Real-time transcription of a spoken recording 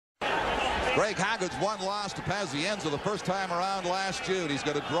Greg Haugen's one loss to Pazienza the first time around last June. He's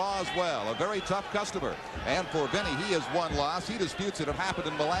going to draw as well. A very tough customer. And for Vinny, he has one loss. He disputes it. It happened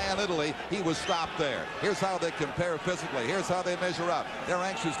in Milan, Italy. He was stopped there. Here's how they compare physically. Here's how they measure up. They're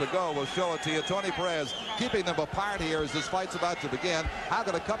anxious to go. We'll show it to you. Tony Perez keeping them apart here as this fight's about to begin.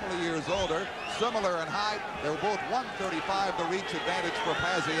 Haugen a couple of years older, similar in height. They're both 135. The reach advantage for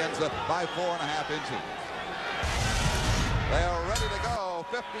Pazienza by 4.5 inches. They are ready to go.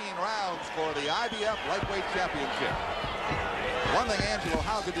 15 rounds for the IBF Lightweight Championship. One thing Angelo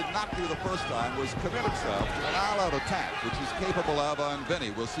Haugen did not do the first time was commit himself to an all-out attack, which he's capable of on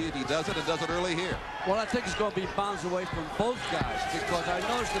Vinny. We'll see if he does it and does it early here. Well, I think it's going to be bounds away from both guys because I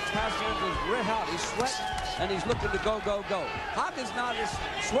noticed that Pazienza is red hot. He's sweating and he's looking to go, go, go. Haugen's not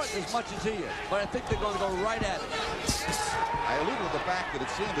sweating as much as he is, but I think they're going to go right at it. I alluded to the fact that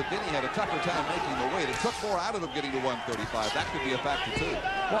it seemed that Vinny had a tougher time making the weight. It took more out of him getting to 135. That could be a factor, too.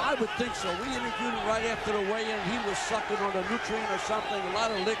 Well, I would think so. We interviewed him right after the weigh-in. He was sucking on a nutrient or something, a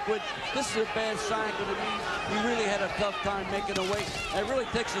lot of liquid. This is a bad sign because it means he really had a tough time making the weight. And it really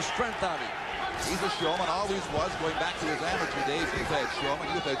takes the strength out of him. He's a showman, always was, going back to his amateur days. You've had showman,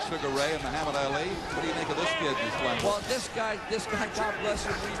 you've had Sugar Ray and Muhammad Ali. What do you think of this kid, Mr. Glenn? Well, this guy, God bless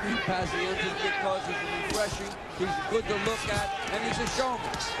him, we beat Pazienza because he's refreshing, he's good to look at, and he's a showman.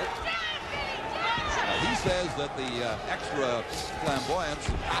 He says that the extra flamboyance,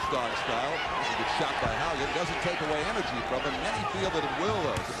 hot dog style, this is a good shot by Haugen, doesn't take away energy from him. Many feel that it will,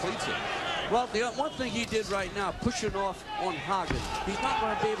 though, depletes it. Well, the one thing he did right now, pushing off on Haugen. He's not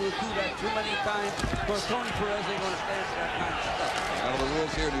going to be able to do that too many times. Because Tony Perez ain't going to stand for that kind of stuff. One of the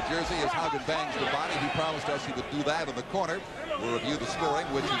rules here in New Jersey is Haugen bangs the body. He promised us he would do that in the corner. We'll review the scoring,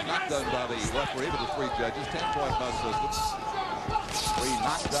 which is not done by the referee, but the 3 judges. 10-point must system. 3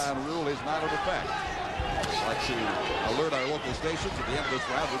 knockdown rule is not in effect. I'd like to alert our local stations at the end of this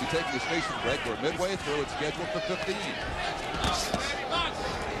round. We'll be taking a station break. We're midway through. It's scheduled for 15.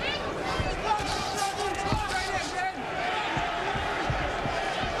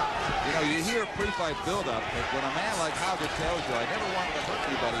 You hear pre-fight build-up, but when a man like Haugen tells you, I never wanted to hurt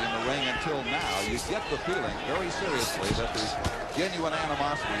anybody in the ring until now, you get the feeling, very seriously, that there's genuine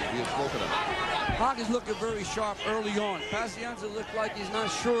animosity being spoken of. Haugen's looking very sharp early on. Pazienza looked like he's not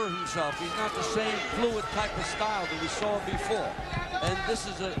sure of himself. He's not the same fluid type of style that we saw before. And this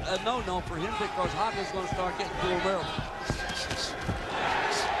is a no-no for him because Haugen's going to start getting to him early.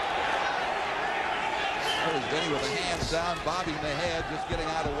 There's Vinny with the hands down, bobbing the head, just getting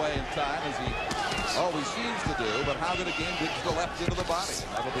out of the way in time, as he always seems to do. But Haugen again digs the left into the body.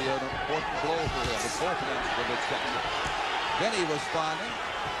 That'll be an important blow for him, the fourth against the midsection. Vinny responding,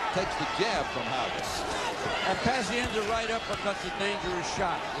 takes the jab from Haugen. And Pazienza right uppercut's a dangerous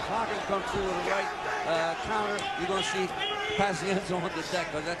shot. If Haugen comes through with a right counter, you're going to see Pazienza on the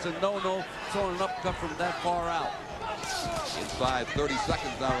deck, because that's a no-no throwing an uppercut from that far out. Inside 30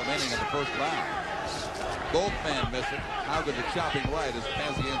 seconds now remaining in the first round. Both men miss it. Haugen the chopping right as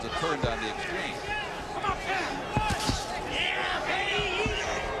Pazienza turned on the extreme.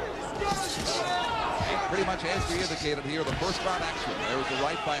 Pretty much as we indicated here, the first round action. There was the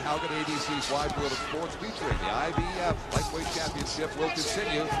right by Haugen, ABC's Wide World of Sports, featuring the IBF Lightweight Championship will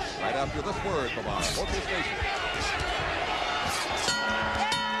continue right after this word from our local station.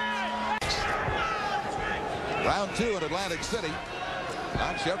 Round 2 in Atlantic City.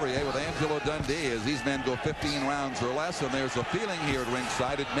 Don Chevrier with Angelo Dundee as these men go 15 rounds or less, and there's a feeling here at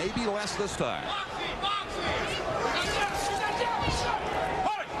ringside it may be less this time.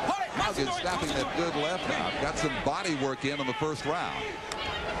 Haugen stopping that good left now. Got some body work in the first round.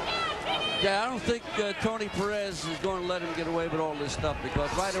 Yeah, I don't think Tony Perez is going to let him get away with all this stuff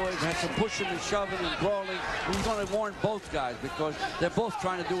because right away he had some pushing and shoving and brawling. He's going to warn both guys because they're both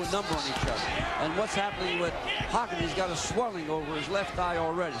trying to do a number on each other. And what's happening with Haugen, he's got a swelling over his left eye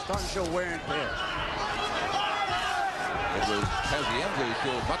already. Starting to show wear and tear. It was Pazienza who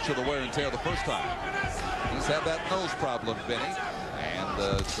showed much of the wear and tear the first time. He's had that nose problem, Vinny.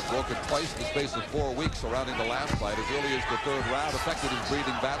 It's broken twice in the space of 4 weeks surrounding the last fight. As early as the 3rd round, affected his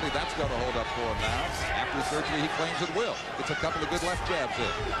breathing badly. That's going to hold up for him now. After surgery, he claims it will. It's a couple of good left jabs in.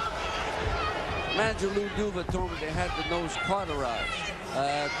 Manager Lou Duva told me they had the nose cauterized.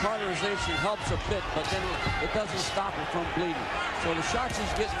 Cauterization helps a bit, but then it doesn't stop it from bleeding. So the shots he's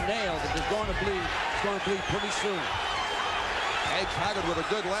getting nailed, if it's going to bleed, it's going to bleed pretty soon. Edge Haugen with a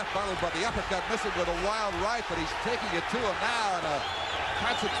good left, followed by the uppercut, missing with a wild right, but he's taking it to him now in a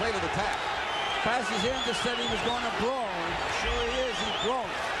concentrated attack. Pazienza said he was going to brawl, and sure he is, he's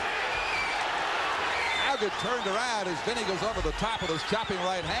brawling. Haugen turned around as Vinny goes over the top of his chopping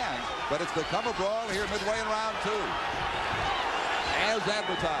right hand, but it's become a brawl here midway in round 2. As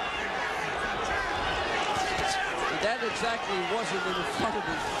advertised. that exactly wasn't in front of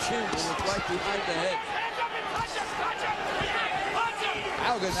his chin. It was right behind the head.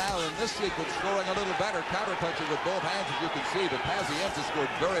 Haugen now in this sequence scoring a little better, counterpunching with both hands, as you can see, but Pazienza scored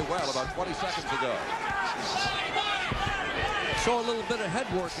very well about 20 seconds ago. Saw a little bit of head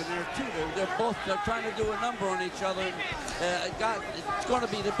work in there too. They're trying to do a number on each other. It's going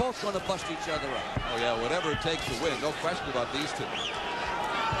to be, they're both going to bust each other up. Oh yeah, whatever it takes to win, no question about these two.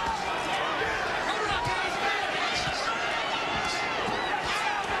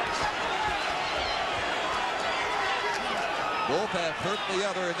 Both have hurt the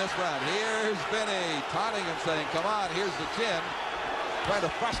other in this round. Here's Vinny taunting him, saying, come on, here's the chin. Trying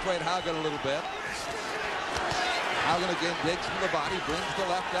to frustrate Haugen a little bit. Haugen again digs from the body, brings the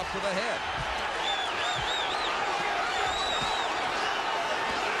left up to the head.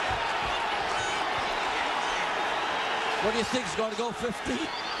 What do you think is going to go 15?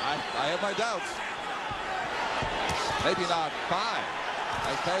 I have my doubts. Maybe not 5.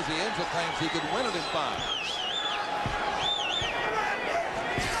 As Pazienza claims he could win it in 5.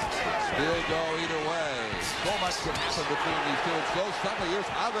 Still go either way. So much can happen between these two. It's so suddenly, here's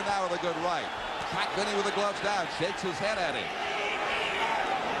Haugen now with a good right. Crack Vinny with the gloves down, shakes his head at him.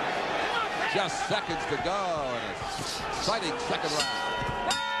 Just seconds to go in an exciting second round.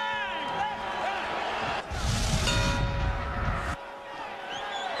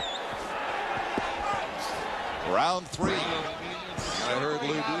 Round 3. I heard Lou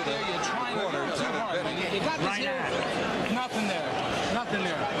do that in the corner. You got this here. Nothing there. Nothing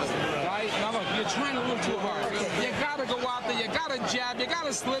there. Right? Now look, you're trying a little too hard. You gotta go out there. You gotta jab. You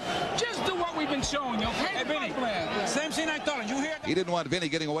gotta slip. Just do what we've been showing you, okay? Hey, Vinny. Same thing I thought. You hear that? He didn't want Vinny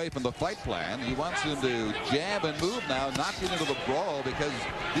getting away from the fight plan. He wants him to jab and move now, not get into the brawl, because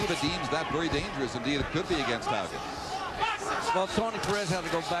Diva deems that very dangerous. Indeed, it could be against Haugen. Well, Tony Perez had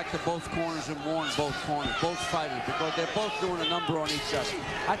to go back to both corners and warn both corners, both fighters, because they're both doing a number on each other.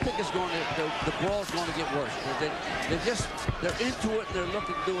 I think it's going to, the brawl's going to get worse. They're into it, and they're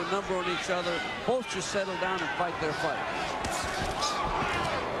looking to do a number on each other. Both just settle down and fight their fight.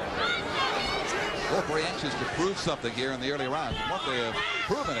 Both very anxious to prove something here in the early rounds. And what they have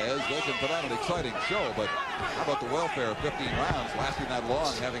proven is they can put on an exciting show, but how about the welfare of 15 rounds lasting that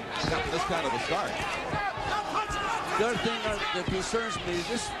long, having gotten this kind of a start? The other thing that concerns me is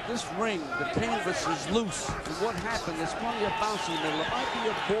this ring, the canvas is loose. And what happened, there's plenty of bouncing there. There might be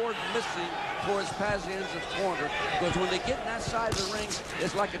a board missing towards Pazienza's corner, because when they get in that side of the ring,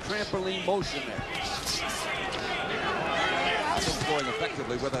 it's like a trampoline motion there. Scoring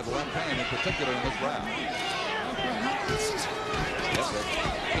effectively with that left hand in particular in this round. Yes, the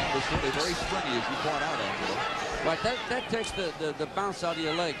canvas certainly very stringy, as you point out, Angelo. Right, that takes the bounce out of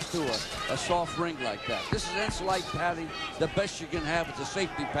your legs, too, a soft ring like that. This is N-Slide padding. The best you can have is a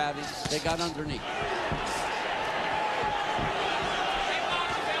safety padding they got underneath.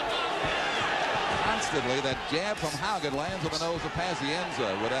 Constantly, that jab from Haugen lands on the nose of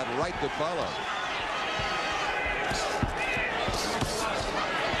Pazienza with that right to follow.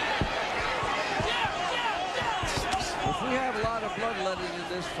 If we have a lot of bloodletting in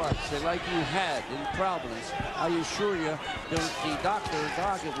this fight, say like you had in Providence, I assure you the doctor,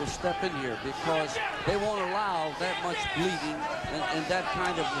 Haugen, will step in here, because they won't allow that much bleeding and that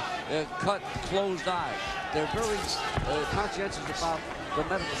kind of cut, closed eye. They're very conscientious about the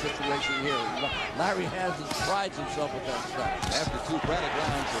medical situation here. Larry Hassan prides himself with that stuff. After 2 frantic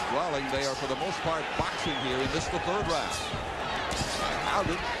rounds of brawling, they are for the most part boxing here in this, the 3rd round.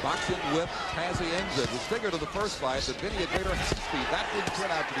 Haugen boxing with Pazienza. It was figured of the first fight that Vinny had greater hand speed. That didn't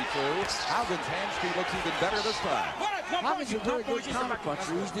turn out to be true. Haugen's hand speed looks even better this time. Haugen's a very good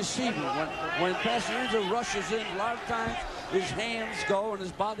counterpuncher. He's deceiving. When Pazienza rushes in, a lot of times his hands go and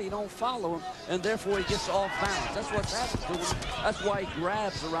his body don't follow him, and therefore he gets off balance. That's what's happened to him. That's why he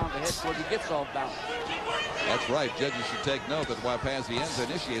grabs around the head when he gets off balance. That's right. Judges should take note that while Pazienza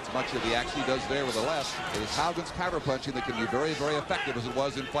initiates much of the action he does there with the left, it is Haugen's counterpunching that can be very, very effective, as it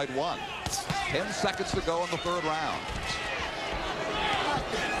was in fight 1. 10 seconds to go in the 3rd round.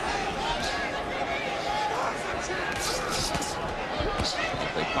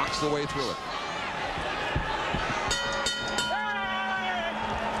 They box their way through it.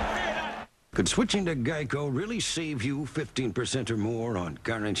 Could switching to Geico really save you 15% or more on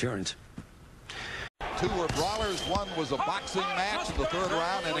car insurance? 2 were brawlers. 1 was a boxing match in the 3rd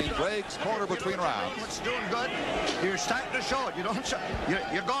round, and in Greg's corner between rounds. What's doing good? You're starting to show it. You don't.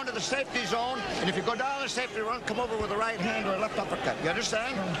 You're going to the safety zone, and if you go down the safety run, come over with a right hand or a left uppercut. You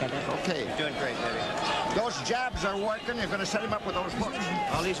understand? Okay. You're doing great, baby. Those jabs are working. You're going to set him up with those hooks.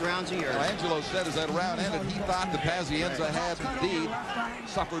 All these rounds are yours. Well, Angelo said as that round ended, he thought that Pazienza had indeed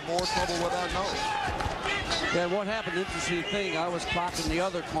suffered more trouble with that nose. Yeah, what happened, interesting thing, I was clocking the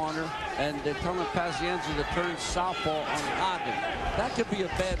other corner, and they're telling Pazienza to turn southpaw on Haugen. That could be a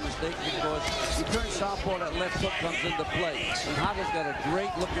bad mistake because you turn southpaw, that left hook comes into play. And Haugen's got a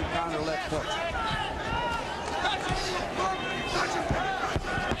great-looking counter left hook.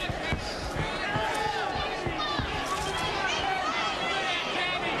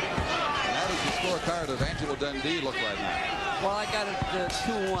 Scorecard of Angelo Dundee look right now? Well, I got it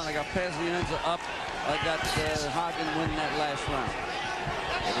 2-1. I got Pazienza up. I got Haugen winning that last round.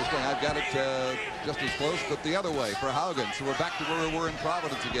 Interesting. I've got it just as close, but the other way for Haugen. So we're back to where we were in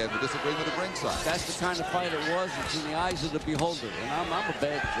Providence again. We're disagreeing with the ringside. That's the kind of fight it was. It's in the eyes of the beholder. And I'm a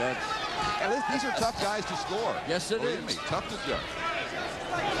bad judge. And these are tough guys to score. Yes, it is. Me, tough to judge.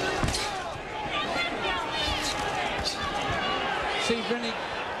 See, Vinny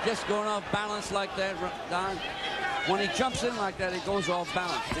just going off balance like that, Don. When he jumps in like that, he goes off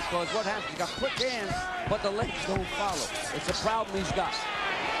balance. Because what happens, he's got quick hands, but the legs don't follow. It's a problem he's got.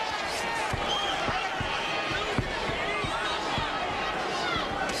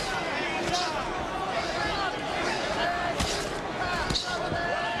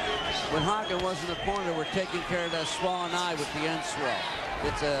 When Haugen was in the corner, we're taking care of that swollen eye with the end swell.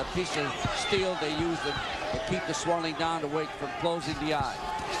 It's a piece of steel they use to keep the swelling down to wait from closing the eye.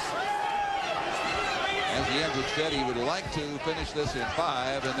 As the end said, he would like to finish this in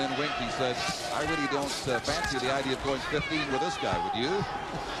 5, and then winked. He said, I really don't fancy the idea of going 15 with this guy, would you?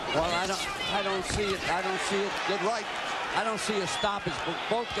 Well, I don't see it. I don't see it. Good right. I don't see a stoppage, but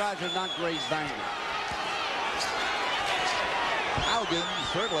both guys are not great bangers. Haugen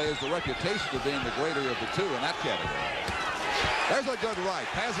certainly has the reputation of being the greater of the two in that category. There's a good right.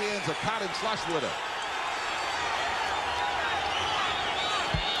 Pazienza caught him flush with it.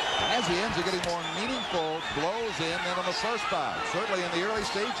 Pazienza getting more meaningful blows in than on the first bout, certainly in the early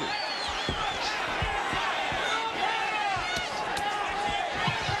stages.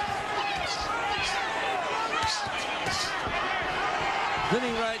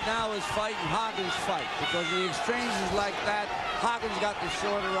 Vinny right now is fighting Haugen's fight because in the exchanges like that, Haugen's got the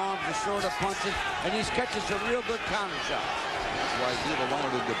shorter arms, the shorter punches, and he's catching some real good counter shots. That's why Ziva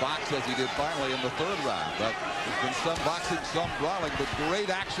wanted him to box as he did finally in the 3rd round. But there's been some boxing, some brawling, but great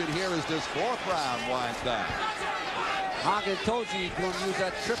action here as this 4th round winds down. Haugen told you he's going to use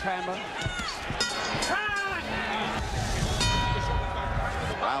that trip hammer.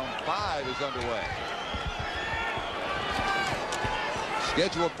 Round 5 is underway.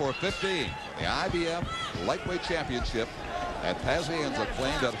 Scheduled for 15, the IBF Lightweight Championship at Pazienza,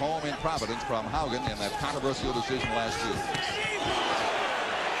 claimed at home in Providence from Haugen in that controversial decision last year.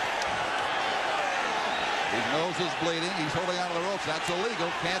 His nose is bleeding. He's holding onto the ropes. That's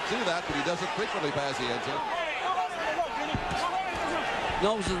illegal. Can't do that, but he does it frequently, Pazienza.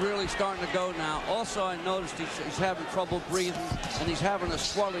 Nose is really starting to go now. Also, I noticed he's having trouble breathing, and he's having a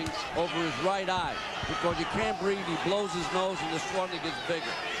swelling over his right eye. Because he can't breathe, he blows his nose, and the swelling gets bigger.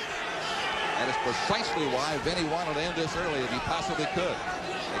 And it's precisely why Vinny wanted to end this early if he possibly could.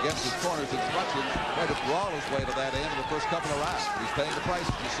 Against his corner's instructions, tried to brawl his way to that end in the first couple of rounds. He's paying the price,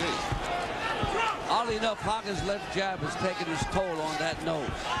 as you see. Oddly enough, Haugen's left jab has taken his toll on that nose.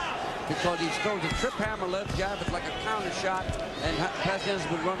 Because he throws a trip hammer left jab. It's like a counter shot, and Pazienza's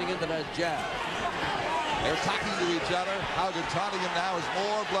been running into that jab. They're talking to each other. Haugen taunting him now as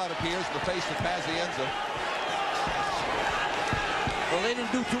more blood appears in the face of Pazienza. Well, they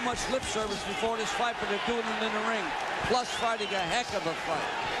didn't do too much lip service before this fight, but they're doing it in the ring. Plus fighting a heck of a fight.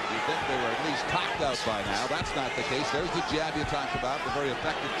 You think they were at least talked out by now. That's not the case. There's the jab you talked about, the very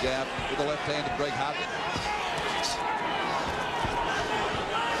effective jab with the left hand of Greg Haugen.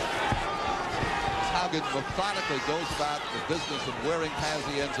 Haugen methodically goes about the business of wearing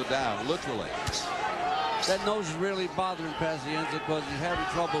Pazienza down, literally. That nose is really bothering Pazienza because he's having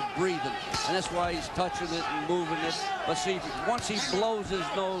trouble breathing. And that's why he's touching it and moving it. But see, once he blows his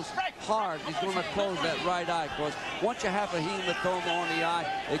nose hard, he's going to close that right eye. Because once you have a hematoma on the eye,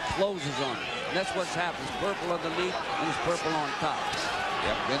 it closes on it. And that's what's happened. It's purple underneath and it's purple on top.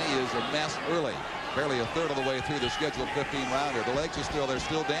 Yep, Vinny is a mess early. Barely a third of the way through the scheduled 15-rounder. The legs are still there,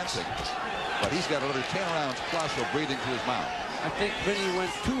 still dancing. But he's got another 10 rounds plus of breathing to his mouth. I think Vinny went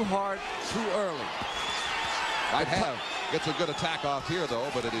too hard, too early. Might have. Gets a good attack off here, though,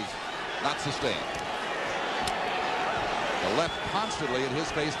 but it is not sustained. The left constantly in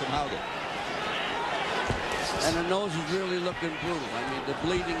his face from Haugen. And the nose is really looking brutal. I mean, the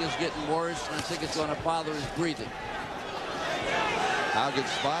bleeding is getting worse, and I think it's going to bother his breathing. Haugen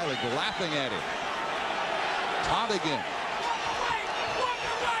smiling, laughing at him. Taunting him.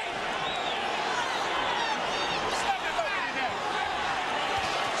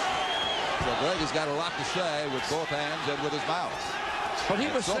 So Greg has got a lot to say with both hands and with his mouth. But he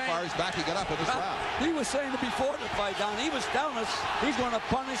was so saying, far, he's backing it up in this round. He was saying it before the fight, Don. He was telling us he's going to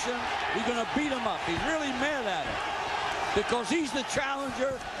punish him. He's going to beat him up. He's really mad at him because he's the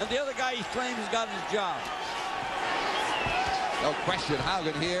challenger, and the other guy he claims has got his job. No question,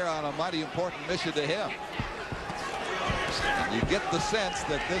 Haugen here on a mighty important mission to him. And you get the sense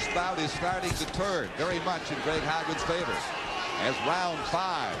that this bout is starting to turn very much in Greg Haugen's favor as round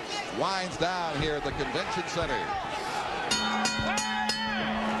 5 winds down here at the Convention Center.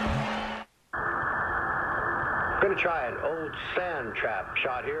 Going to try an old sand trap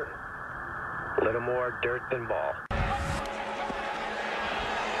shot here. A little more dirt than ball.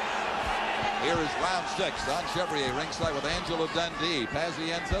 Here is round 6. Don Chevrier ringside with Angelo Dundee.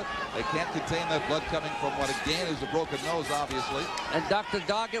 Pazienza, they can't contain that blood coming from what again is a broken nose, obviously. And Dr.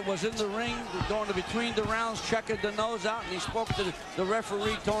 Doggett was in the ring going to between the rounds, checking the nose out, and he spoke to the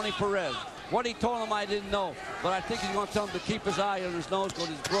referee, Tony Perez. What he told him, I didn't know, but I think he's going to tell him to keep his eye on his nose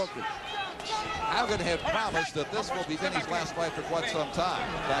because it's broken. Haugen had promised that this will be Vinny's last fight for quite some time.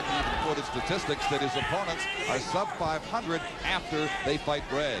 In fact, he even quoted statistics that his opponents are sub 500 after they fight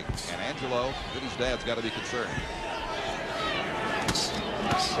Greg. And Angelo, Vinny's dad's got to be concerned.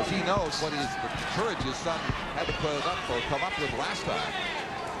 Because he knows what the courage his son had to come up with last time.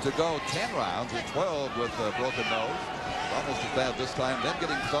 To go 10 rounds or 12 with a broken nose. Almost as bad this time. Then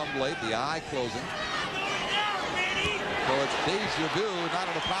getting thumbed late, the eye closing. So it's deja vu, not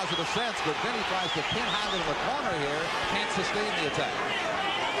in a positive sense, but Vinny tries to pin Haugen in the corner here, can't sustain the attack.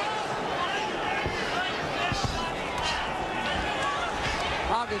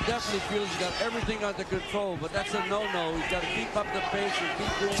 Haugen definitely feels he's got everything under control, but that's a no-no. He's got to keep up the pace and keep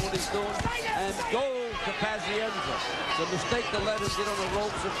doing what he's doing and go to Pazienza. It's a mistake to let him get on the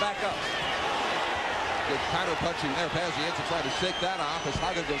ropes and back up. Good counter punching there. Pazienza trying to shake that off as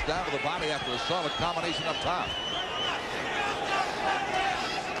Haugen goes down to the body after a solid combination up top.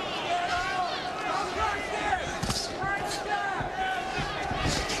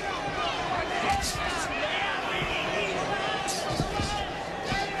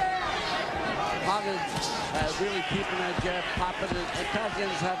 Haugen really keeping that jab, popping it. And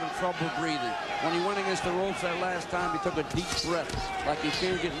Pazienza's having trouble breathing. When he went against the ropes that last time, he took a deep breath, like he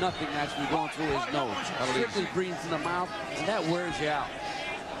can't get nothing actually going through his nose. Strictly breathing from the mouth, and that wears you out.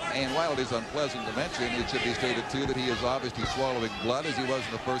 And while it is unpleasant to mention, it should be stated, too, that he is obviously swallowing blood as he was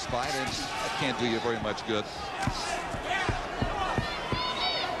in the first fight, and that can't do you very much good.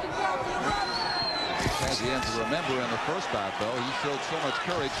 Pazienza, remember, in the first bout, though, he showed so much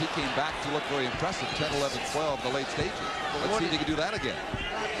courage, he came back to look very impressive, 10, 11, 12 in the late stages. Let's see if he can do that again.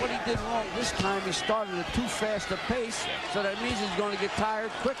 What he did wrong this time, he started at too fast a pace, so that means he's going to get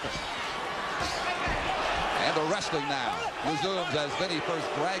tired quicker. And the wrestling now resumes as Vinny first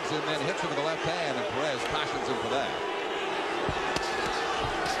drags him, then hits him with the left hand, and Perez cautions him for that.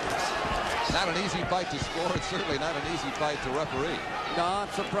 Not an easy fight to score. It's certainly not an easy fight to referee. No, I'm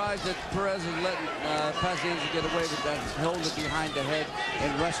surprised that Perez is letting Pazienza get away with that, hold it behind the head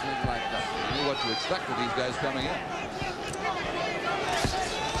and wrestling like that. You knew what to expect with these guys coming in.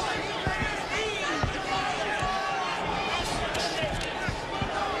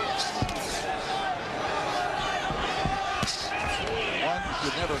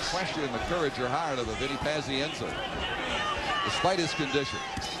 Should never question the courage or heart of a Vinny Pazienza, despite his condition.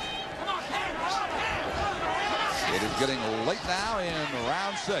 It is getting late now in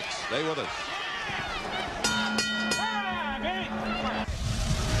round 6. Stay with us.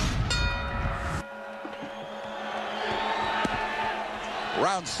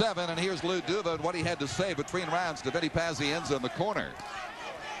 Round 7, and here's Lou Duva and what he had to say between rounds to Vinny Pazienza in the corner.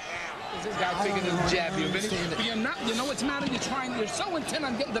 This guy figured his jab here, Vinny. But you're not, you know what's the matter? You're so intent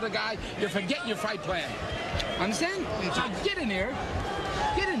on getting to the guy, you forget your fight plan. Understand? So get in there,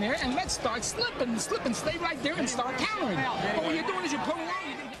 and let's start slipping, stay right there and start countering. But what you're doing is you're pulling out.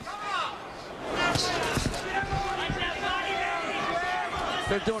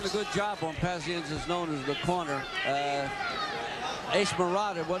 They're doing a good job on Pazienza's known as the corner. Ace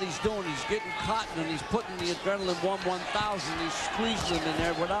Murata, what he's doing, he's getting cotton and he's putting the adrenaline 1/1000. He's squeezing them in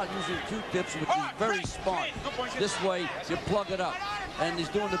there without using Q-tips, which is very smart. This way, you plug it up. And he's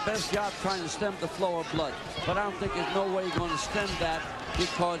doing the best job trying to stem the flow of blood. But I don't think there's no way he's going to stem that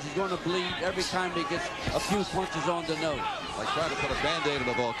because he's going to bleed every time he gets a few punches on the nose. Like trying to put a Band-Aid in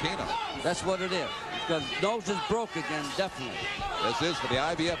a volcano. That's what it is. Because nose is broke again, definitely. This is for the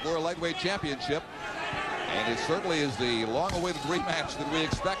IBF World Lightweight Championship. And it certainly is the long-awaited rematch that we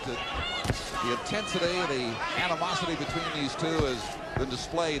expected. The intensity, the animosity between these two has been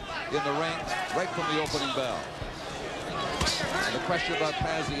displayed in the ring right from the opening bell. And the question about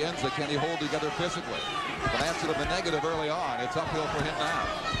Pazienza, can he hold together physically? An answer to the negative early on. It's uphill for him now.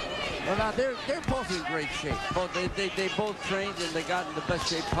 Well, now they're both in great shape. Both they both trained and they got in the best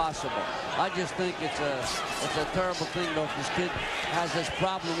shape possible. I just think it's a terrible thing though if this kid has this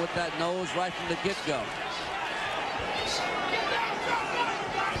problem with that nose right from the get-go.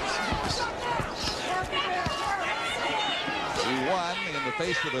 He won in the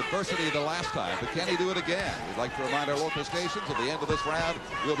face of adversity the last time, but can he do it again? We'd like to remind our local stations at the end of this round,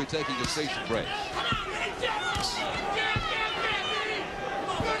 we'll be taking a station break.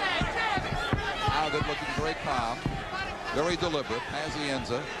 Haugen looking very calm, very deliberate.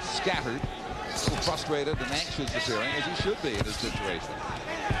 Pazienza scattered, a little frustrated and anxious appearing, as he should be in his situation.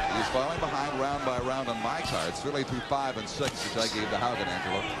 He's falling behind round by round on my cards, really through 5 and 6, which I gave to Haugen,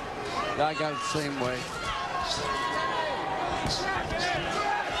 Angelo. I got it the same way.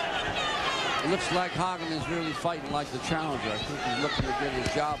 It looks like Haugen is really fighting like the challenger. I think he's looking to get his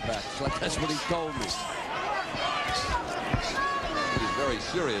job back. So that's what he told me. He's very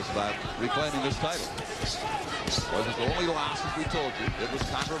serious about reclaiming this title. Wasn't the only loss, as we told you. It was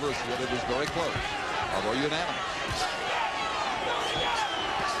controversial. It was very close, although unanimous.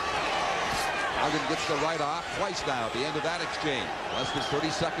 Haugen gets the right off twice now at the end of that exchange. Less than 30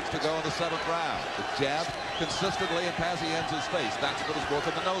 seconds to go in the 7th round. The jab consistently in Pazienza's face. That's what has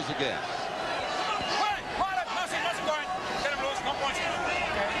broken the nose again.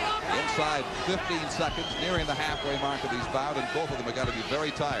 Inside 15 seconds, nearing the halfway mark of these bouts, and both of them have got to be very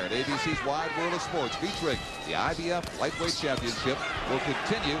tired. ABC's Wide World of Sports featuring the IBF Lightweight Championship will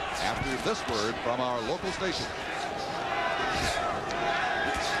continue after this word from our local station.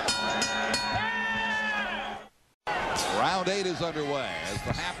 Round 8 is underway as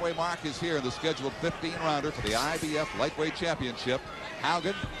the halfway mark is here in the scheduled 15-rounder for the IBF Lightweight Championship.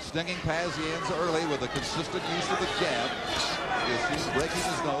 Haugen stinging Pazienza early with a consistent use of the jab. You see breaking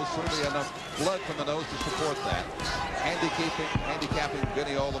his nose, certainly enough blood from the nose to support that. Handicapping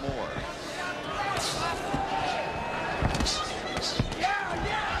Vinny all the more.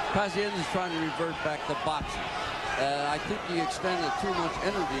 Pazienza is trying to revert back to boxing. I think he extended too much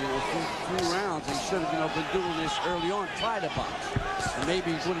energy in those few rounds. He should have been doing this early on, try to box. And maybe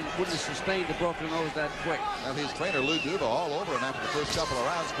he wouldn't have sustained the broken nose that quick. Now his trainer, Lou Duva, all over him after the first couple of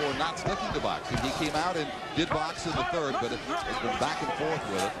rounds for not sticking to boxing. He came out and did box in the 3rd, but it's been back and forth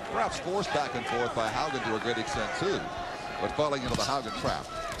with it. Perhaps forced back and forth by Haugen to a great extent, too. But falling into the Haugen trap.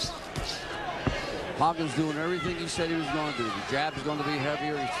 Haugen's doing everything he said he was going to do. The jab is going to be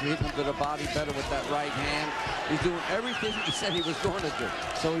heavier. He's hitting to the body better with that right hand. He's doing everything he said he was going to do.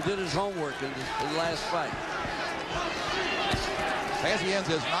 So he did his homework in the last fight.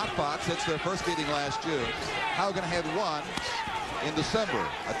 Pazienza has not fought since their first meeting last June. Haugen had won in December,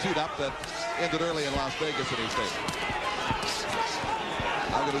 a tune-up that ended early in Las Vegas in his state.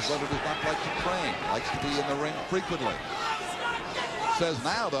 Haugen is one who does not like to train, likes to be in the ring frequently. Says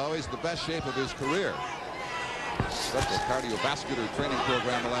now, though, he's the best shape of his career. Special cardiovascular training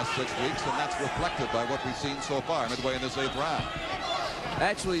program the last 6 weeks, and that's reflected by what we've seen so far midway in this 8th round.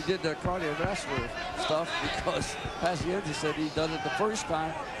 Actually did the cardiovascular stuff because Pazienza said he done it the first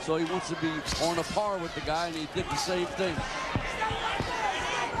time, so he wants to be on a par with the guy, and he did the same thing.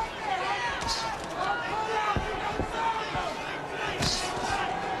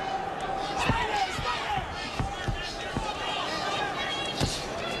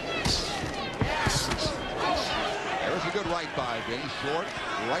 Good right by Vinny, short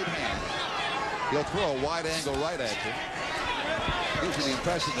right hand. He'll throw a wide angle right at you. Gives you the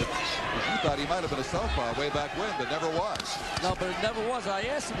impression that you thought he might have been a southpaw way back when, but never was. No, but it never was. I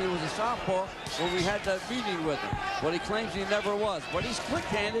asked him if he was a southpaw when we had that meeting with him. But he claims he never was. But he's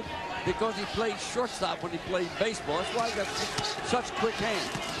quick-handed because he played shortstop when he played baseball. That's why he got such quick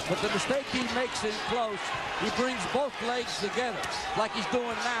hands. But the mistake he makes in close, he brings both legs together like he's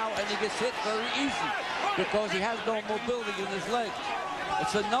doing now, and he gets hit very easy because he has no mobility in his legs.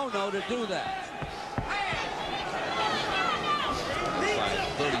 It's a no-no to do that.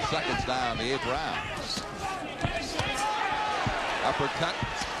 30 seconds down the 8th round. Uppercut.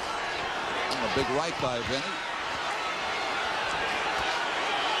 And a big right by Vinny.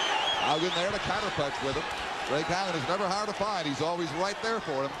 Haugen there to counterpunch with him. Greg Haugen is never hard to find. He's always right there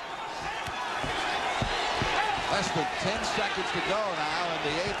for him. Less than 10 seconds to go now in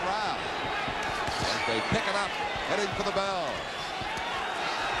the 8th round. As they pick it up, heading for the bell.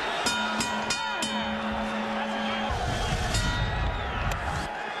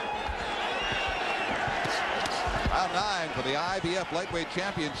 Round 9 for the IBF Lightweight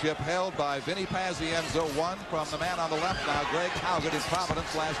Championship held by Vinny Pazienza. One from the man on the left now, Greg Haugen, in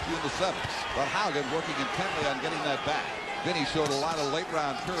Providence last June the 7th. But Haugen working intently on getting that back. Vinny showed a lot of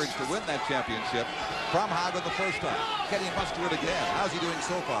late-round courage to win that championship from Haugen the first time. Can he muster it again? How's he doing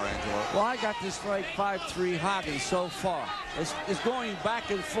so far, Angelo? Well, I got this fight 5-3 Haugen so far. It's going back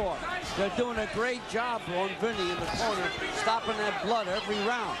and forth. They're doing a great job on Vinny in the corner, stopping that blood every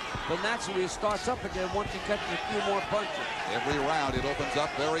round. But naturally, it starts up again once he catches a few more punches. Every round, it opens up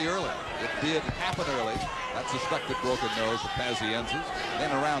very early. It did happen early. That suspected broken nose of Pazienza's.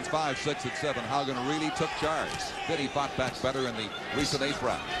 Then in rounds 5, 6, and 7, Haugen really took charge. Vinny fought back better in the recent 8th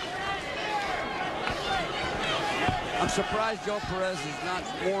round. I'm surprised Joe Perez is not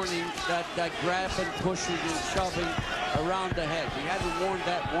warning that grabbing, pushing, and shoving around the head. He hasn't warned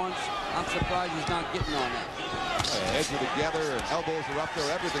that once. I'm surprised he's not getting on that. Heads are together and elbows are up there,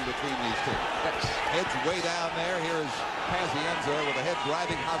 everything between these two. Head's way down there. Here's Pazienza with the head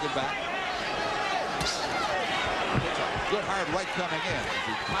driving Haugen back. Good hard right coming in.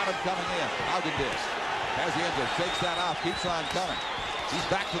 He caught him coming in. Haugen did. Pazienza shakes that off, keeps on coming. He's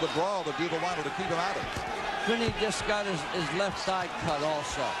back to the brawl that Duva wanted to keep him out of. Vinny just got his left side cut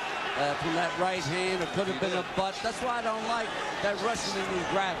also. From that right hand, it could have been a butt. That's why I don't like that rushing and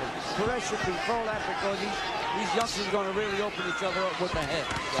grabbing. Perez should control that because these youngsters are going to really open each other up with the head.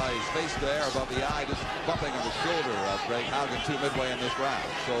 His face there above the eye, just bumping on the shoulder of Greg Haugen midway in this round.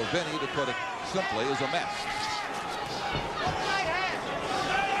 So Vinny, to put it simply, is a mess.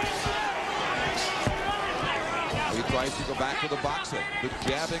 He tries to go back to the boxing, the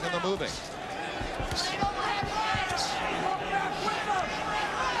jabbing and the moving.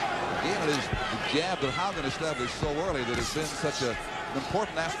 Again, it is the jab that Haugen established so early that has been such an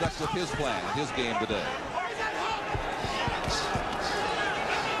important aspect of his plan, his game today.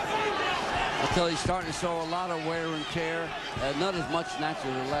 I tell you, he's starting to show a lot of wear and tear. Not as much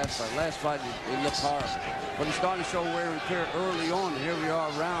naturally as the last fight. Last fight, it looked horrible. But he's starting to show wear and tear early on. And here we are,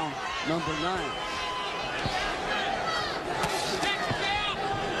 round number 9.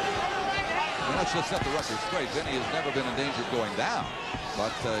 Let's just set the record straight. Vinny has never been in danger of going down.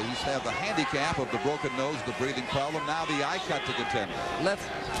 But he's had the handicap of the broken nose, the breathing problem, now the eye cut to contend with. Left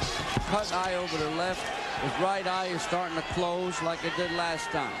cut eye over the left. His right eye is starting to close like it did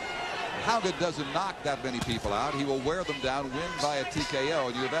last time. Haugen doesn't knock that many people out. He will wear them down, win by a TKO,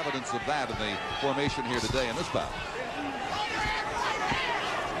 and you have evidence of that in the formation here today in this bout.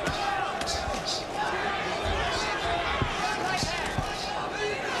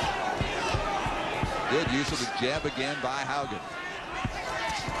 Good use of the jab again by Haugen.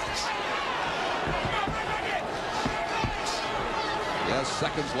 Yes,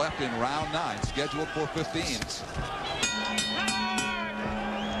 seconds left in round 9, scheduled for 15.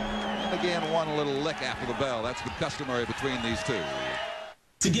 Again, one little lick after the bell. That's the customary between these two.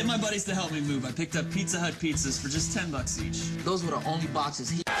 To get my buddies to help me move, I picked up Pizza Hut pizzas for just $10 each. Those were the only boxes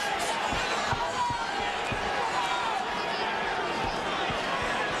he...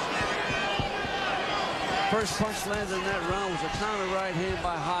 First punch landed in that round was a counter right hand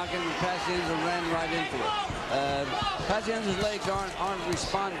by Haugen, and Pazienza ran right into it. Pazienza's legs aren't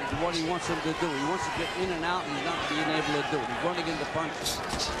responding to what he wants them to do. He wants to get in and out, and he's not being able to do it. He's running into punches.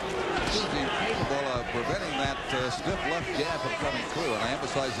 He's incapable of preventing that stiff left jab from coming through, and I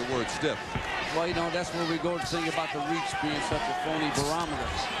emphasize the word stiff. Well, you know, that's where we go to think about the reach being such a phony barometer.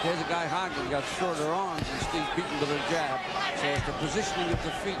 Here's a guy, Haugen, got shorter arms and still beaten with a jab. So it's the positioning of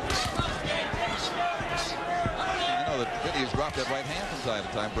the feet. You know that Vinny has dropped that right hand from time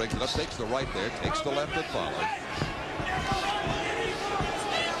to time, breaks it up, takes the right there, takes the left that follows.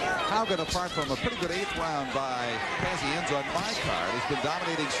 Haugen, apart from a pretty good 8th round by Pazienza on my card, has been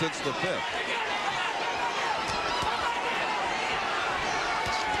dominating since the 5th.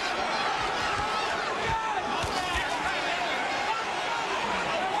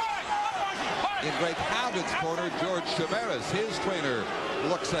 In Greg Haugen's corner, George Chimeras, his trainer,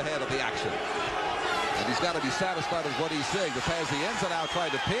 looks ahead of the action. And he's got to be satisfied with what he's seeing. The Pazienza now tried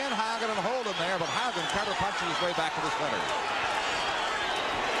to pin Haugen and hold him there, but Haugen counter-punching his way back to the center.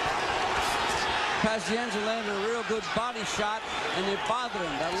 Pazienza landed a real good body shot, and it bothered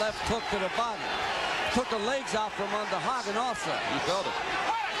him. That left hook to the body. Took the legs out from under Haugen also. He felt it.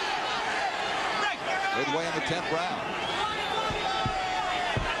 Midway in the 10th round.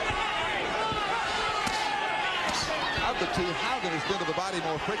 Of the two, Haugen has been to the body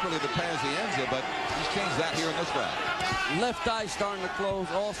more frequently than Pazienza, but he's changed that here in this round. Left eye starting to close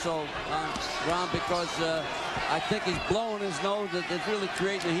also, Ron, because I think he's blowing his nose. It's really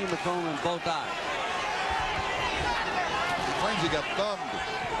creating a hematoma in both eyes. He claims he got thumbed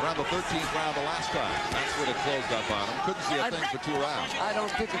around the 13th round the last time. That's when it closed up on him. Couldn't see a thing for 2 rounds. I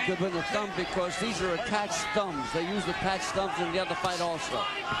don't think it could have been a thumb because these are attached thumbs. They use attached thumbs in the other fight also.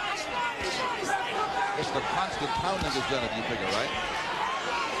 Just the constant pounding has done it, you figure, right?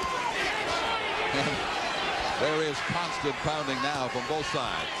 And there is constant pounding now from both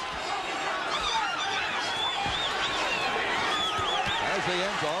sides.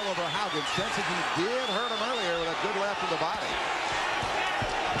 Pazienza all over Haugen, sensing he did hurt him earlier with a good left to the body.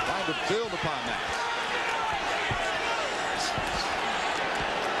 Trying to build upon that.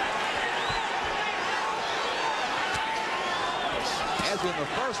 As in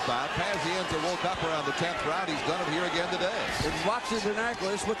the first bout, Pazienza woke up around the 10th round. He's done it here again today. In boxing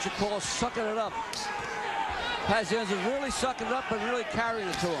vernacular, it's what you call sucking it up. Pazienza really sucking it up and really carrying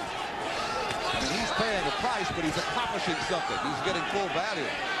it to him. I mean, he's paying the price, but he's accomplishing something. He's getting full value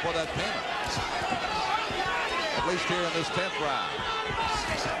for that payment. At least here in this 10th round.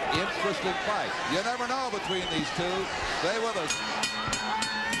 Interesting fight. You never know between these two. Stay with us.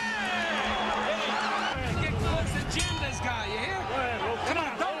 Get close and jam this guy, you hear? Come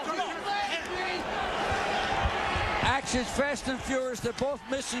on, come on. Action's fast and furious. They're both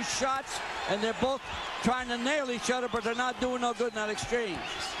missing shots, and they're both trying to nail each other, but they're not doing no good in that exchange.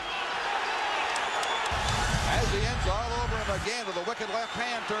 Pazienza all over him again with a wicked left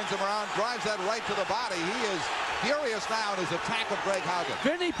hand, turns him around, drives that right to the body. He is furious now in his attack of Greg Haugen.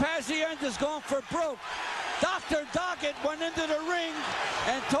 Vinny Pazienza's going for broke. Dr. Doggett went into the ring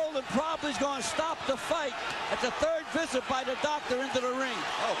and told him probably he's going to stop the fight. That's the third visit by the doctor into the ring.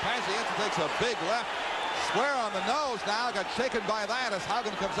 Oh, Pazienza takes a big left, square on the nose now. Got shaken by that as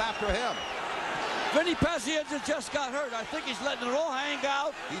Haugen comes after him. Vinny Pazienza just got hurt. I think he's letting it all hang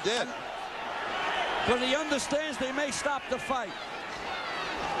out. He did. But he understands they may stop the fight.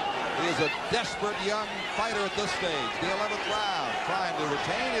 He is a desperate young fighter at this stage. The 11th round, trying to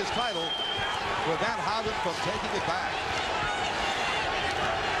retain his title, prevent Haugen from taking it back.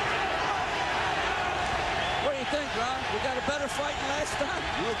 What do you think, Ron? We got a better fight than last time?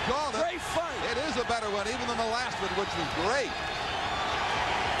 You called it. Great fight. It is a better one, even than the last one, which was great.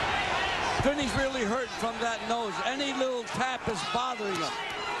 Vinny's really hurting from that nose. Any little tap is bothering him.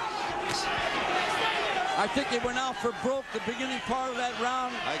 I think he went out for broke the beginning part of that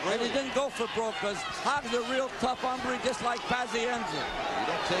round. I agree. And he didn't go for broke because Haugen's a real tough hombre, just like Pazienza. You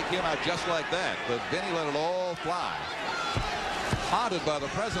don't take him out just like that, but Vinny let it all fly. Haunted by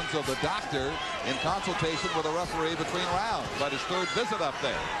the presence of the doctor in consultation with a referee between rounds, by his third visit up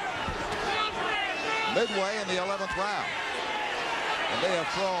there. Midway in the 11th round. And they have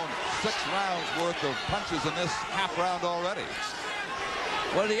thrown 6 rounds worth of punches in this half round already.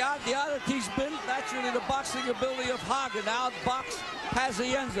 Well, the oddity's been naturally the boxing ability of Haugen to outbox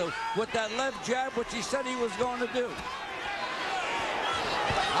Pazienza with that left jab, which he said he was going to do.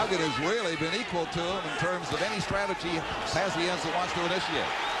 Haugen has really been equal to him in terms of any strategy Pazienza wants to initiate.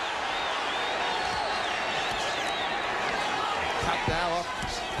 Cut now up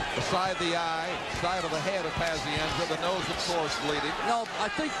beside the eye, side of the head of Pazienza, the nose of course bleeding. No, I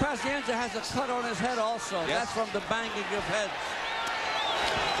think Pazienza has a cut on his head also. Yes. That's from the banging of heads.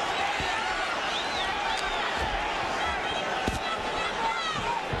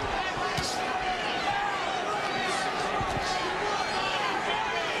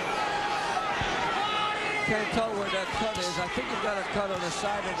 Can't tell where that cut is. I think he's got a cut on the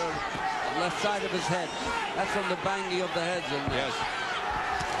side of the left side of his head. That's from the banging of the heads in there. Yes.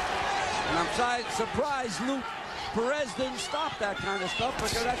 And I'm surprised Luke Perez didn't stop that kind of stuff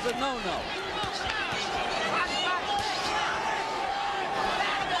because that's a no-no.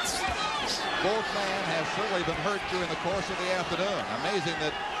 Both men have certainly been hurt during the course of the afternoon. Amazing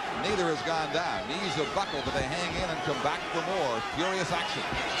that neither has gone down. Knees are buckled, but they hang in and come back for more furious action.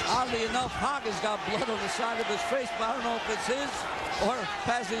 Oddly enough, Haugen's got blood on the side of his face, but I don't know if it's his or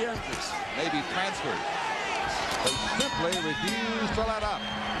Pazienza's. Maybe transferred. They simply refuse to let up.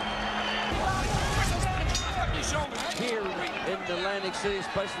 Here in Atlantic City,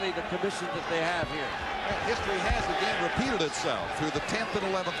 especially the conditions that they have here. History has again repeated itself through the 10th and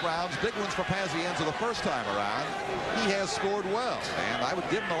 11th rounds. Big ones for Pazienza the first time around. He has scored well, and I would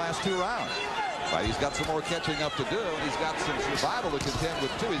give him the last 2 rounds. But he's got some more catching up to do, and he's got some survival to contend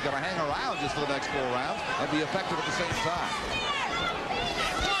with, too. He's got to hang around just for the next 4 rounds and be effective at the same time.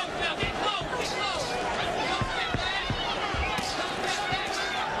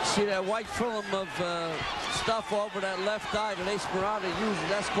 See that white film of stuff over that left eye that Ace Murata uses?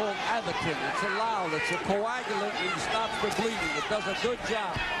 That's called Avotin. It's allowed. It's a coagulant and stops the bleeding. It does a good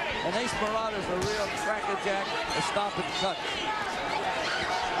job. And Ace Murata's a real crackerjack at stopping cuts.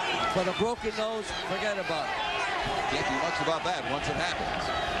 But a broken nose, forget about it. Can't do much about that once it happens.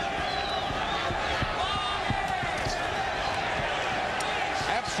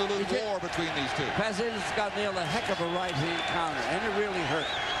 absolute war between these two. Pazienza's got nailed a heck of a right-hand counter, and it really hurt.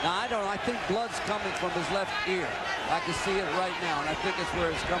 Now, I don't know. I think blood's coming from his left ear. I can see it right now, and I think it's where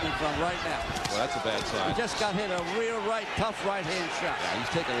it's coming from right now. Well, that's a bad sign. He just got hit a real tough right-hand shot. Yeah, he's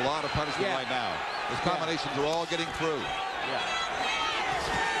taking a lot of punishment right now. His combinations are all getting through. Yeah.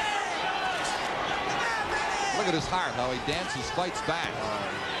 Look at his heart, how he dances, fights back.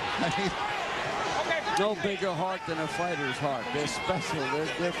 No bigger heart than a fighter's heart. They're special. They're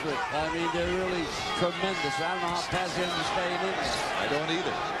different. I mean, they're really tremendous. I don't know how Pazienza's staying in there. I don't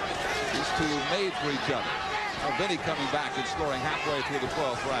either. These two made for each other. Now, Vinny coming back and scoring halfway through the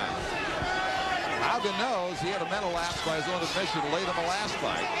 12th round. Haugen knows he had a mental lapse by his own admission late in the last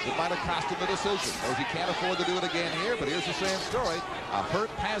fight. It might have cost him the decision. Knows he can't afford to do it again here, but here's the same story. A hurt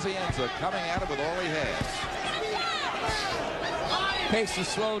Pazienza coming at him with all he has. Pace is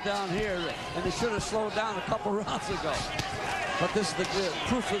slowed down here, and they should have slowed down a couple rounds ago. But this is the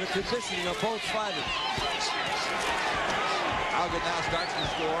proof of the conditioning of both fighters. Haugen now starts to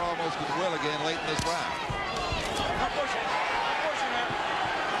score almost at will again late in this round.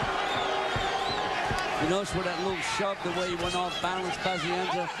 You notice where that little shove, the way he went off balance,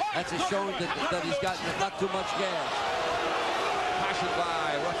 Pazienza, that's a showing that he's got not too much gas. Cautioned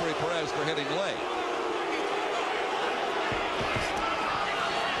by referee Perez for hitting late.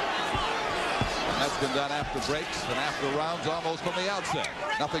 That's been done after breaks and after rounds almost from the outset.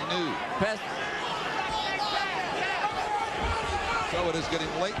 Nothing new. So it is getting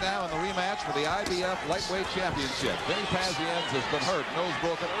late now in the rematch for the IBF Lightweight Championship. Vinny Pazienza has been hurt. Nose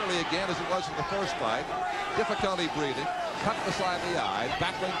broken early again as it was in the first fight. Difficulty breathing. Cut beside the eye.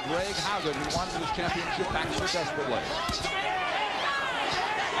 Battling Greg Haugen, who wanted his championship back so desperately.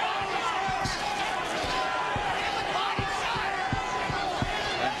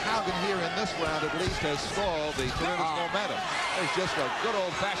 Haugen here in this round at least has stalled the tremendous momentum. It's just a good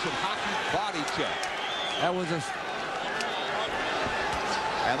old-fashioned hockey body check. That was a...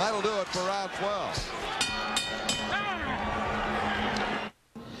 And that'll do it for round 12.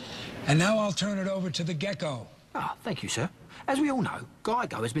 And now I'll turn it over to the Gecko. Thank you, sir. As we all know,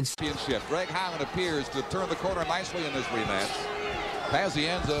 Geico has been... Championship. Greg Haugen appears to turn the corner nicely in this rematch.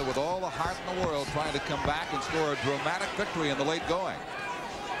 Pazienza, with all the heart in the world, trying to come back and score a dramatic victory in the late going.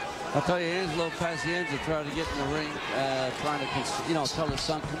 I'll tell you, Angelo Pazienza trying to get in the ring, trying to, tell his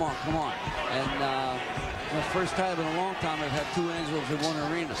son, come on, come on. And the first time in a long time I've had two Angelos in one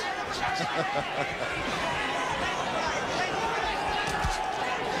arena.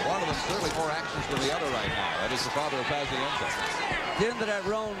 One of them certainly more actions than the other right now. That is the father of Pazienza. At the end of that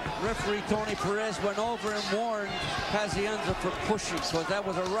round, referee Tony Perez went over and warned Pazienza for pushing, because that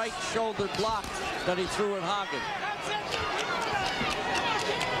was a right shoulder block that he threw at Haugen.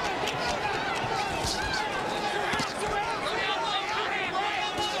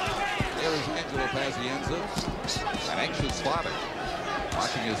 There is Angelo Pazienza, an anxious father,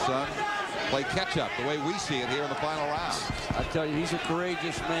 watching his son play catch-up the way we see it here in the final round. I tell you, he's a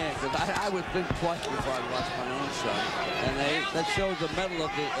courageous man, because I would think twice before I watched my own son. And that shows the mettle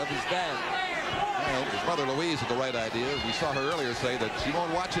of his dad. Well, his mother Louise had the right idea. We saw her earlier say that she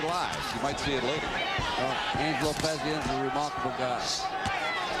won't watch it live. She might see it later. Angelo Pazienza is a remarkable guy.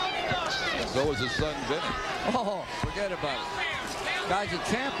 And so is his son, Vinny. Oh, forget about it. Guy's a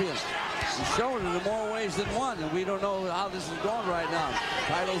champion. He's showing it in more ways than one, and we don't know how this is going right now.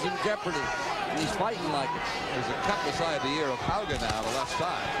 Title's in jeopardy, and he's fighting like it. There's a cut beside the ear of Haugen now, the left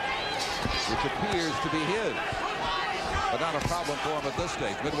side, which appears to be his. But not a problem for him at this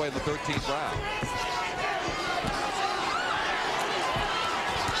stage, midway in the 13th round.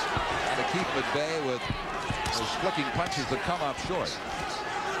 And to keep him at bay with those flicking punches that come up short.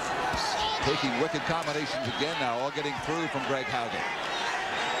 Taking wicked combinations again now, all getting through from Greg Haugen.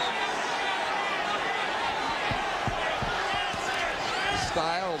 The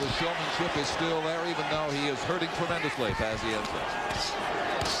style, the showmanship is still there, even though he is hurting tremendously, Pazienza.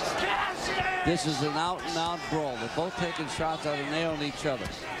 This is an out-and-out brawl. They're both taking shots out and nailing each other.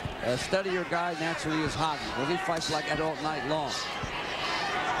 A steadier guy naturally is Haugen, but he fights like that all night long.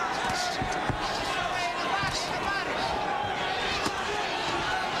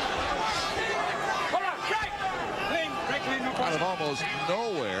 Out of almost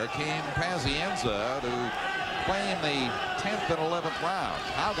nowhere came Pazienza to claim the 10th and 11th round.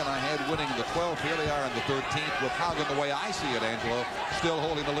 Haugen I had winning the 12th. Here they are in the 13th with Haugen, the way I see it, Angelo, still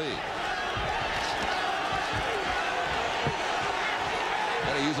holding the lead.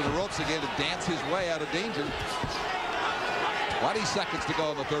 And he's using the ropes again to dance his way out of danger. 20 seconds to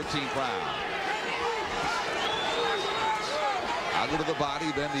go in the 13th round. Haugen to the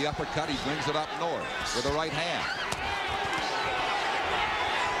body, then the uppercut. He brings it up north with the right hand.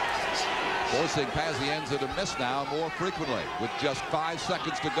 Forcing Pazienza to miss now more frequently with just 5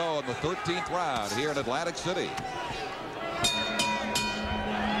 seconds to go in the 13th round here in Atlantic City.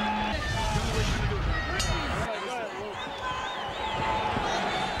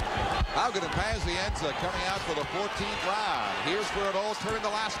 Haugen and Pazienza coming out for the 14th round. Here's where it all turned the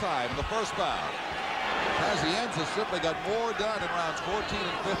last time in the first bout. Pazienza simply got more done in rounds 14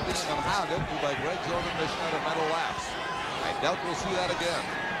 and 15 than Haugen, who by Greg's ordination had a medal lapse. I doubt we'll see that again.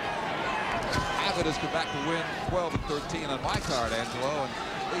 Haugen has come back to win 12 and 13 on my card, Angelo, and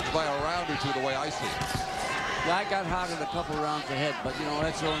leads by a round or two the way I see it. Yeah, I got Haugen a couple rounds ahead, but you know,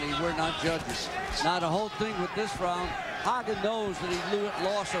 that's only, we're not judges. Now the whole thing with this round, Haugen knows that he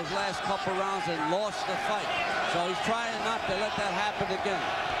lost those last couple rounds and lost the fight. So he's trying not to let that happen again.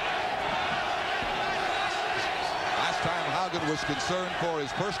 Last time Haugen was concerned for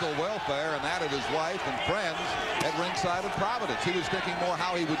his personal welfare and that of his wife and friends at ringside in Providence. He was thinking more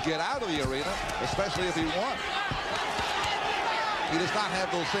how he would get out of the arena, especially if he won. He does not have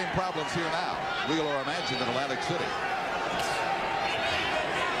those same problems here now, real or imagined, in Atlantic City.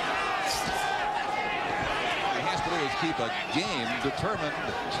 What he has to do is keep a game, determined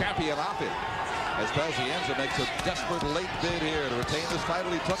champion off him. As Pazienza makes a desperate late bid here to retain this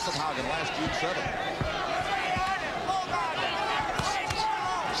title he took from Haugen last June 7th.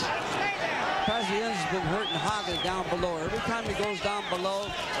 Pazienza's been hurting Haugen down below. Every time he goes down below,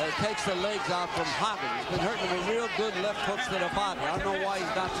 takes the legs out from Haugen. He's been hurting him with real good left hooks to the body. I don't know why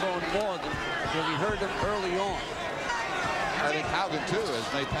he's not throwing more than because he hurt him early on. I think Haugen, too, has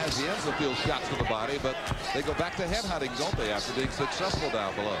made Pazienza feel shots to the body, but they go back to headhunting, don't they, after being successful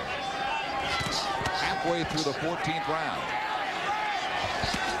down below. Halfway through the 14th round.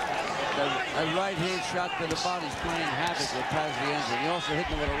 A right-hand shot to the body is playing havoc with Pazienza. He also hit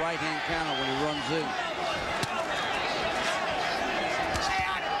him with a right-hand counter when he runs in.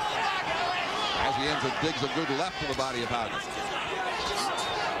 Pazienza digs a good left to the body of Haugen.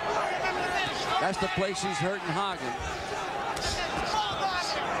 That's the place he's hurting Haugen.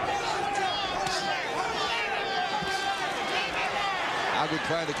 Haugen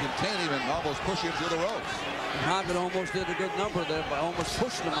trying to contain him and almost push him through the ropes. Haugen almost did a good number there, but almost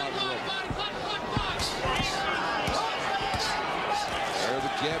pushed him out of the ropes. There are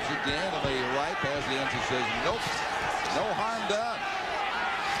the jabs again on the right. Pazienza says, nope, no harm done.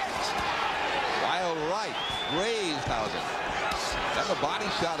 Wild right, grazed Haugen. Then the body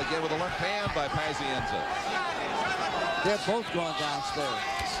shot again with a left hand by Pazienza. They're both going downstairs.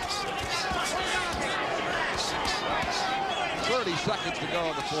 30 seconds to go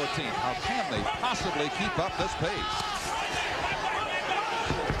in the 14th. How can they possibly keep up this pace?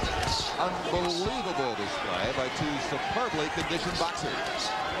 Unbelievable display by two superbly conditioned boxers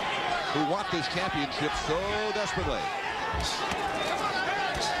who want this championship so desperately.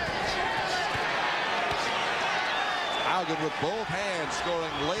 Haugen with both hands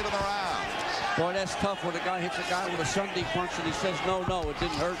scoring late in the round. Boy, that's tough when a guy hits a guy with a Sunday punch and he says, no, it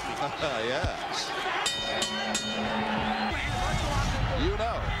didn't hurt me. Yeah. You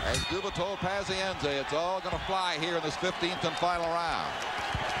know, as Duba told Pazienza, it's all going to fly here in this 15th and final round.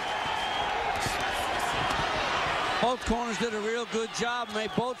 Both corners did a real good job,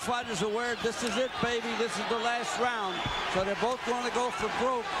 made both fighters aware this is it, baby. This is the last round. So they're both going to go for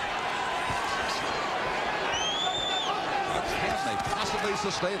broke. Can they possibly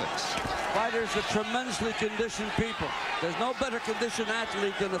sustain it? Fighters are tremendously conditioned people. There's no better conditioned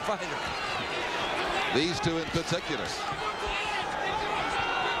athlete than a fighter. These two in particular.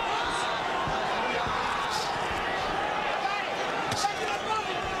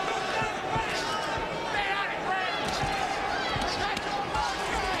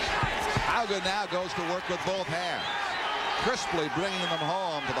 Haugen now goes to work with both hands, crisply bringing them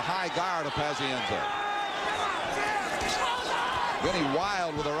home to the high guard of Pazienza. Vinny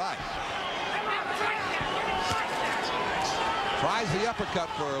wild with a right. Tries the uppercut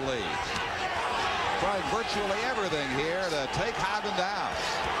for a lead. Trying virtually everything here to take Haugen down.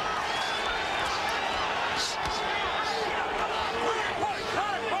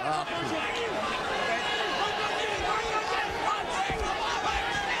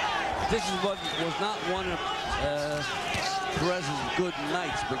 This is what was not one of Perez's good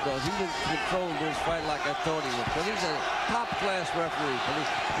nights because he didn't control this fight like I thought he would. But he's a top-class referee. But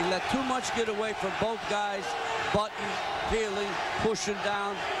he let too much get away from both guys, butting, peeling, pushing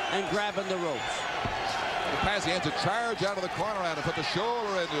down, and grabbing the ropes. Pazienza charge out of the corner and put the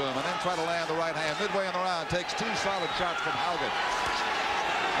shoulder into him and then try to land the right hand. Midway in the round, takes two solid shots from Haugen.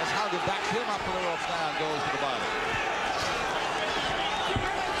 As Haugen backs him up to the ropes now and goes to the body.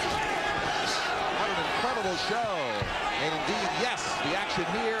 What an incredible show And indeed, yes, the action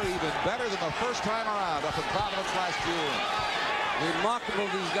here even better than the first time around up in Providence last June. Remarkable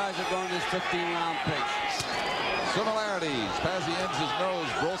these guys are going this 15-round pace. Similarities. Pazienza's nose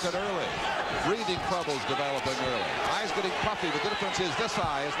broken early. Breathing troubles developing early. Eyes getting puffy. The difference is this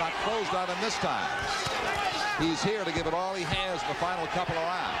eye is not closed on him this time. He's here to give it all he has in the final couple of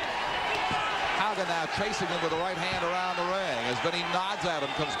rounds. Haugen now chasing him with the right hand around the ring as Vinny nods at him,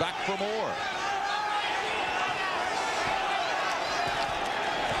 comes back for more.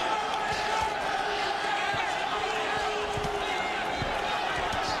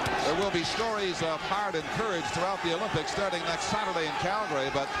 There will be stories of heart and courage throughout the Olympics starting next Saturday in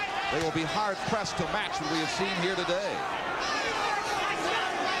Calgary, but they will be hard-pressed to match what we have seen here today.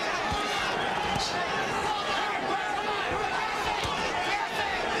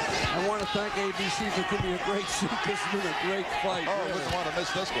 I want to thank ABC for giving me a great suit. This has been a great fight. Oh, really. Wouldn't want to miss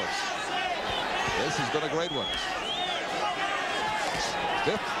this one. This has been a great one.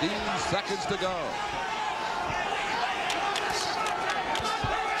 15 seconds to go.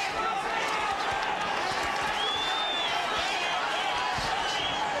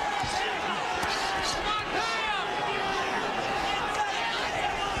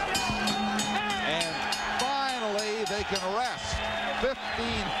 They can rest. 15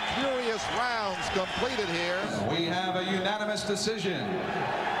 furious rounds completed here. We have a unanimous decision.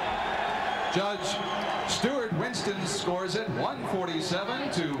 Judge Stuart Winston scores it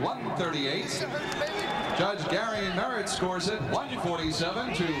 147 to 138. Judge Gary Merritt scores it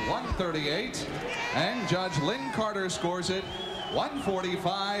 147 to 138. And Judge Lynn Carter scores it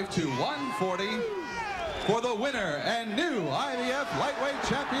 145 to 140 for the winner and new IBF lightweight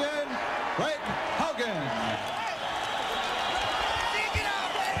champion, Greg Haugen.